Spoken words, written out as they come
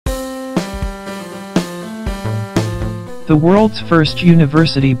The world's first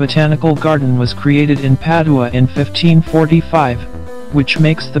university botanical garden was created in Padua in 1545, which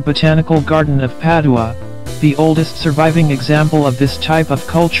makes the Botanical Garden of Padua the oldest surviving example of this type of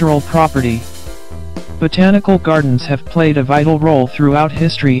cultural property. Botanical gardens have played a vital role throughout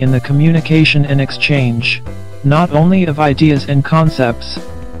history in the communication and exchange, not only of ideas and concepts,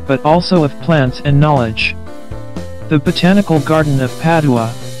 but also of plants and knowledge. The Botanical Garden of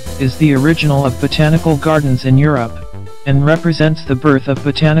Padua is the original of botanical gardens in Europe, and represents the birth of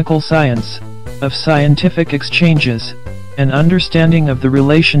botanical science, of scientific exchanges, and understanding of the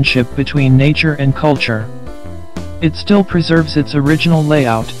relationship between nature and culture. It still preserves its original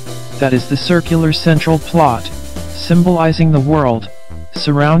layout, that is the circular central plot, symbolizing the world,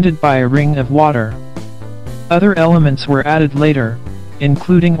 surrounded by a ring of water. Other elements were added later,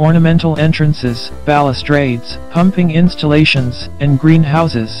 including ornamental entrances, balustrades, pumping installations, and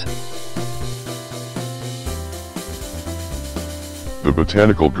greenhouses. The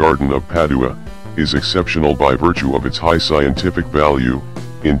Botanical Garden of Padua is exceptional by virtue of its high scientific value,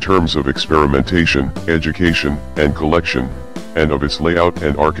 in terms of experimentation, education, and collection, and of its layout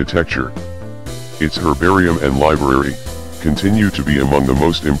and architecture. Its herbarium and library continue to be among the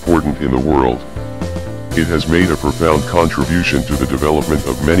most important in the world. It has made a profound contribution to the development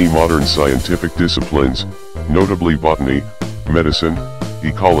of many modern scientific disciplines, notably botany, medicine,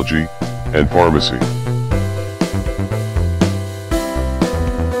 ecology, and pharmacy.